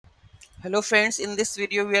Hello friends, in this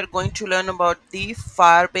video we are going to learn about the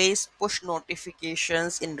Firebase push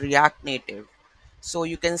notifications in React Native. So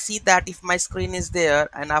you can see that if my screen is there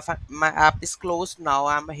and if my app is closed now,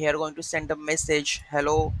 I'm here going to send a message,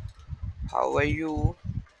 hello, how are you?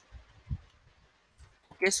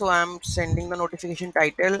 Okay, so I'm sending the notification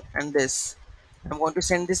title and this. I'm going to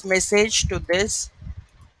send this message to this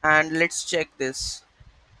and let's check this.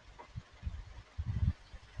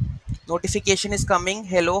 Notification is coming,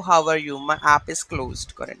 hello, how are you? My app is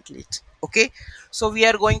closed currently. Okay, so we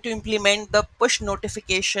are going to implement the push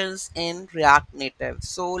notifications in React Native.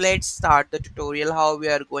 So let's start the tutorial how we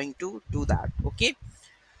are going to do that. Okay,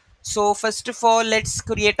 so first of all, let's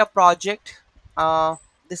create a project.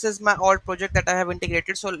 This is my old project that I have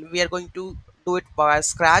integrated, so we are going to do it by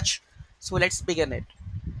scratch. So let's begin it.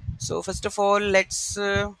 So first of all, let's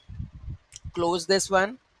close this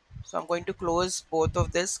one. So I'm going to close both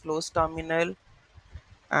of this, close terminal,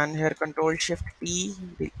 and here control shift T,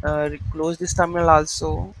 close this terminal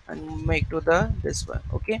also and make to the this one.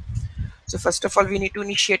 Okay, so first of all we need to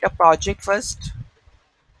initiate a project first.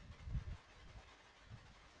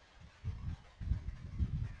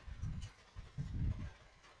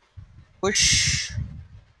 Push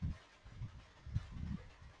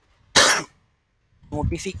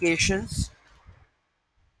notifications,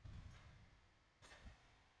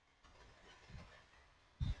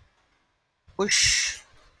 push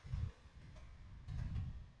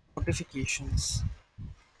notifications.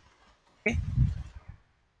 Okay,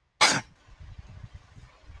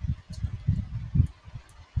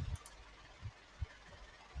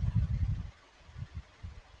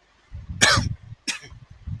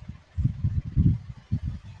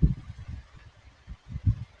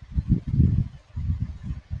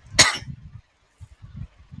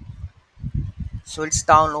 so it's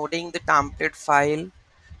downloading the template file.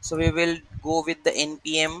 So we will go with the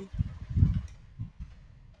npm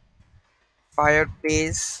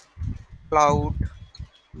firebase cloud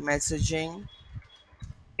messaging.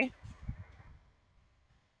 Okay,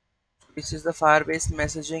 this is the firebase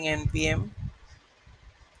messaging npm.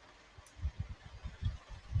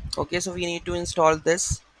 Okay, so we need to install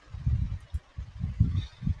this.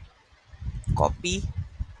 Copy,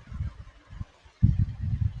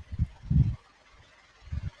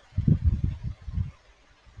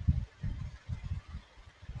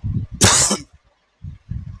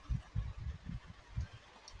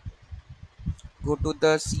 go to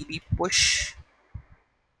the cd push.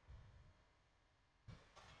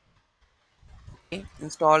 Okay,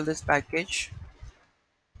 install this package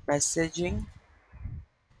messaging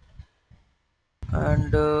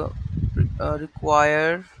and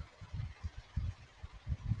require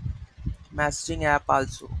messaging app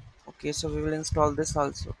also. Okay, so we will install this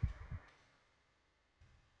also.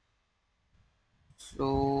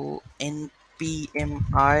 So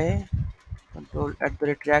npmi control at the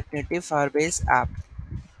react native firebase app.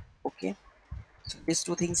 Okay, so these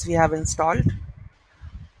two things we have installed.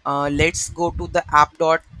 Let's go to the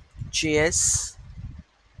app.js.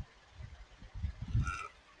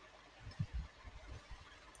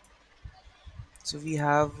 So we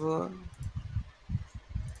have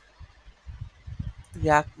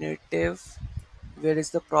react native. Where is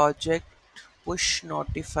the project? Push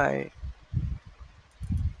notify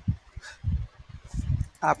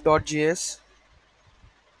app.js.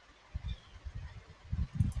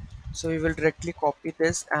 So we will directly copy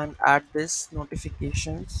this and add this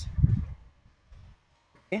notifications.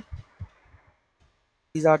 Okay,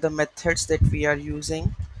 these are the methods that we are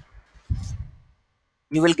using.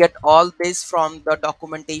 You will get all this from the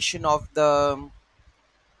documentation of the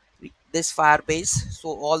this firebase. So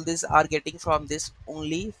all these are getting from this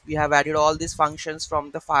only. We have added all these functions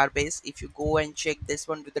from the firebase. If you go and check this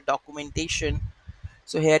one with the documentation,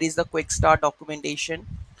 so here is the quick start documentation.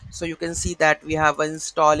 So you can see that we have an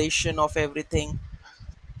installation of everything,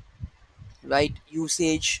 right?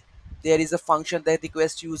 Usage, there is a function that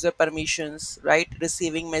requests user permissions, right?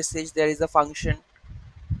 Receiving message, there is a function.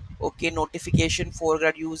 Okay, notification,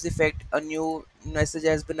 foreground, use effect, a new message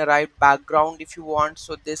has been arrived, background if you want.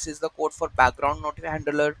 So this is the code for background notify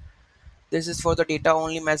handler. This is for the data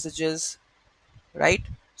only messages, right?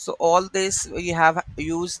 So all this we have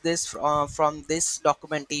used this from this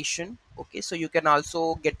documentation. Okay, so you can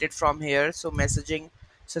also get it from here. So messaging,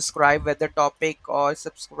 subscribe weather topic or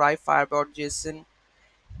subscribe firebird json.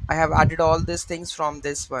 I have added all these things from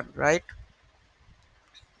this one, right?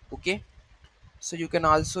 Okay, so you can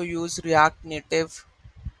also use react native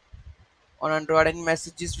on android and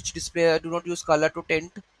messages which display do not use color to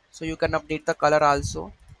tint. So you can update the color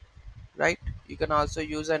also, right? You can also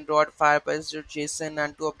use android firebase json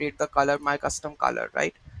and to update the color, my custom color,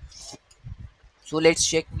 right? So let's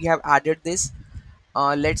check, we have added this.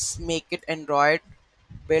 Let's make it Android.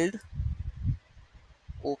 Build,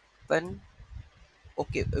 open.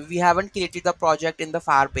 Okay, we haven't created the project in the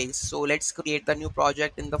Firebase, so let's create the new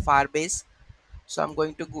project in the Firebase. So I'm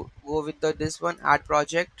going to go with this one, add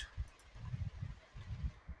project,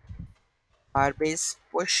 Firebase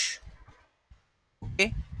push.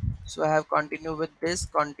 Okay, so I have continue with this,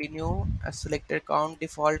 continue a selected account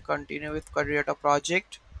default, continue with create a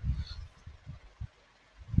project.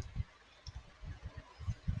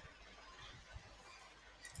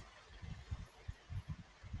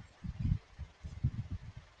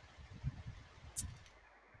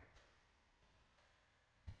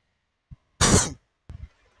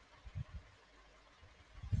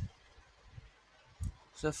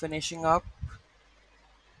 So finishing up,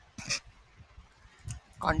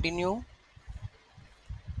 continue,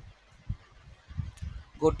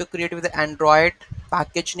 go to create with the Android.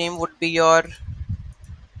 Package name would be your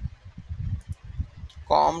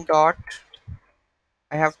com dot,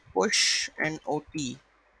 I have push and OT.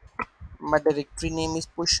 My directory name is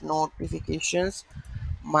push notifications.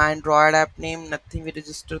 My Android app name, nothing, we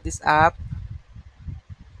register this app.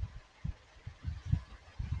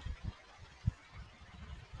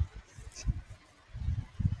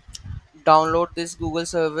 Download this Google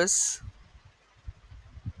service.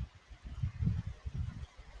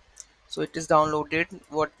 So it is downloaded.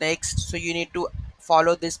 What next? So you need to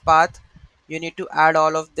follow this path, you need to add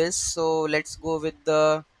all of this. So let's go with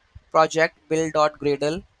the project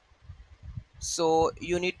build.gradle. So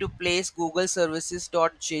you need to place google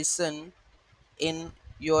services.json in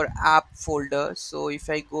your app folder. So if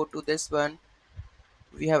I go to this one,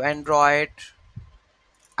 we have Android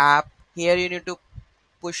app. Here you need to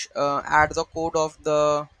push add the code of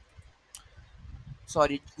the,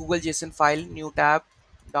 sorry, google json file, new tab,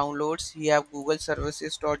 downloads. We have google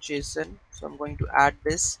services.json, so I'm going to add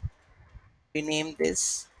this, rename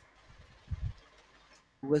this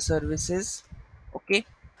google services. Okay,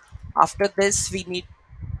 after this we need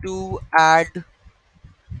to add,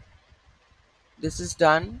 this is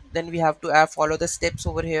done, then we have to follow the steps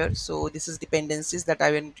over here. So this is dependencies that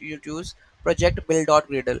I want to use, project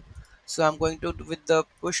build.gradle. So I'm going to with the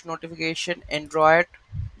push notification Android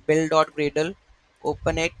build.gradle,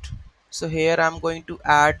 open it. So here I'm going to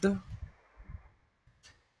add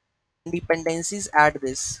dependencies, add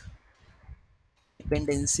this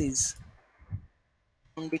dependencies,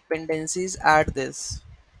 dependencies, add this.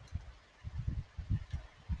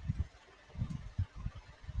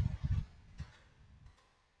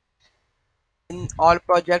 In all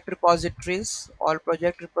project repositories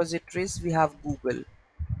we have google.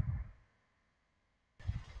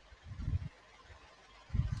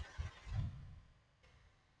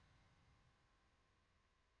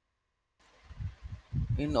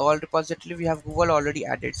 In all repository we have google already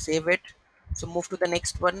added, save it. So move to the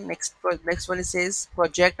next one. Next one, it says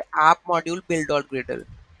project app module build.gradle,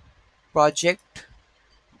 project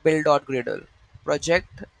build.gradle,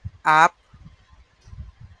 project app,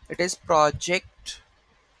 it is project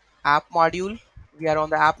app module. We are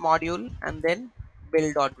on the app module and then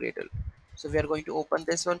build.gradle. So we are going to open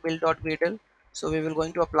this one, build.gradle. So we will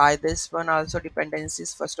going to apply this one also,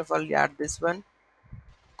 dependencies. First of all, we add this one,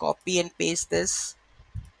 copy and paste this.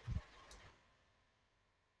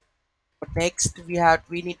 But next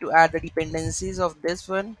we need to add the dependencies of this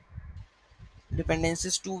one.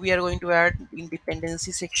 Dependencies 2 we are going to add in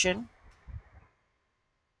dependency section.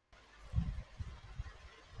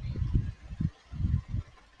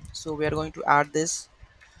 So we are going to add this,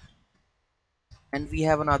 and we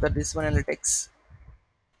have another this one, analytics,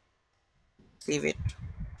 save it.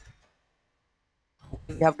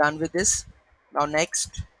 We have done with this. Now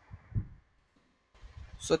next,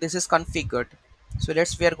 so this is configured. So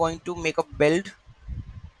let's, we are going to make a build,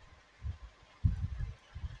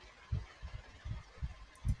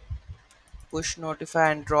 push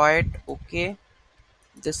notify Android. Okay,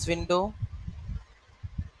 this window,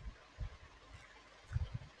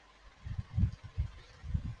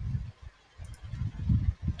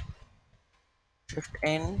 shift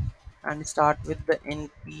N and start with the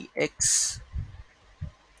npx.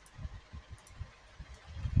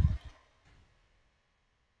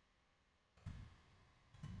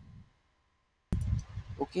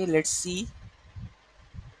 Okay, let's see,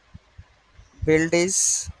 build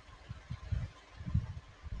is,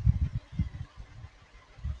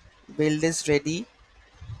 build is ready.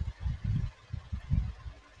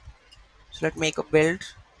 So let's make a build.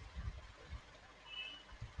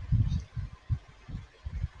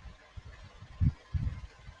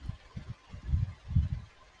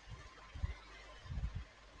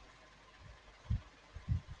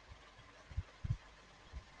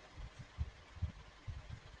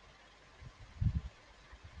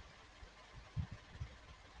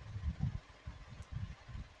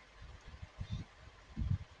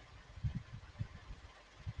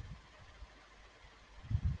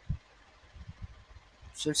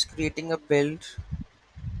 So it's creating a build.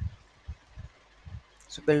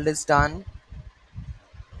 So build is done.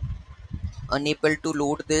 Unable to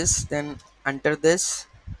load this, then enter this,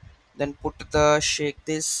 then put the shake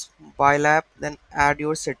this mobile app, then add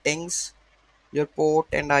your settings, your port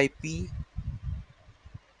and IP.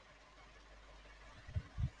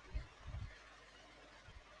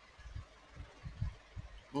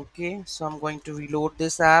 Okay, so I'm going to reload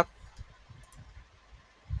this app.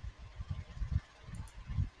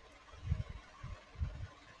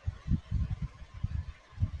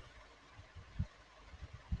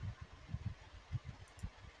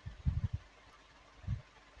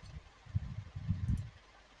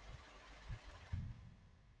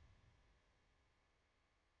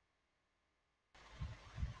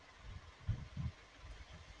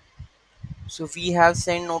 So we have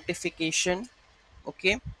sent notification.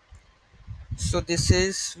 Okay, so this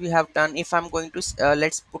is we have done. If I'm going to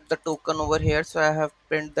let's put the token over here. So I have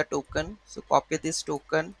print the token, so copy this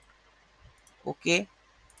token. Okay,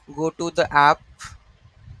 go to the app,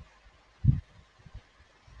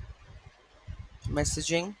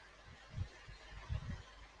 messaging.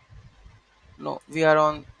 No, we are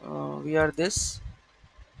on we are this.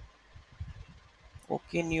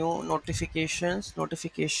 Okay, new notifications,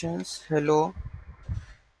 hello,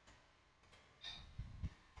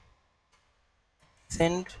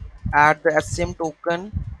 send, add the FCM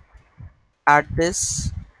token, add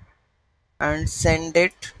this and send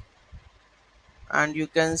it. And you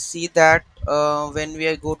can see that when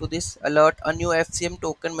we go to this alert, a new FCM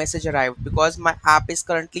token message arrived, because my app is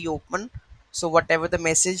currently open. So whatever the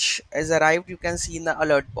message has arrived, you can see in the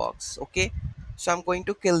alert box. Okay, so I'm going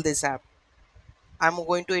to kill this app. I'm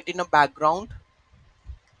going to it in a background,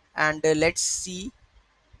 and let's see.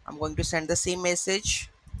 I'm going to send the same message.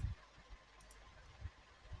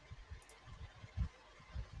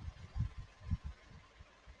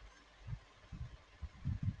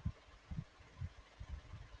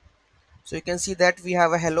 So you can see that we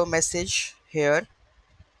have a hello message here.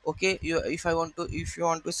 Okay, if I want to, if you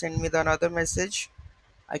want to send me the another message,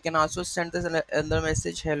 I can also send this another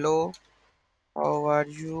message. Hello, how are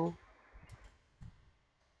you?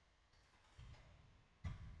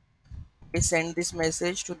 I send this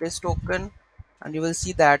message to this token, and you will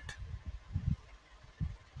see that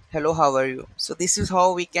hello, how are you? So this is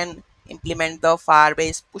how we can implement the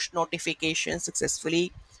Firebase push notification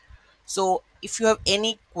successfully. So if you have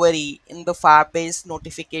any query in the Firebase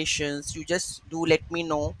notifications, you just do let me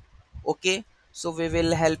know. Okay, so we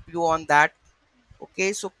will help you on that.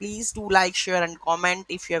 Okay, so please do like, share and comment.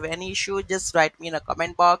 If you have any issue, just write me in a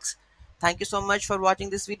comment box. Thank you so much for watching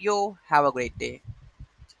this video. Have a great day.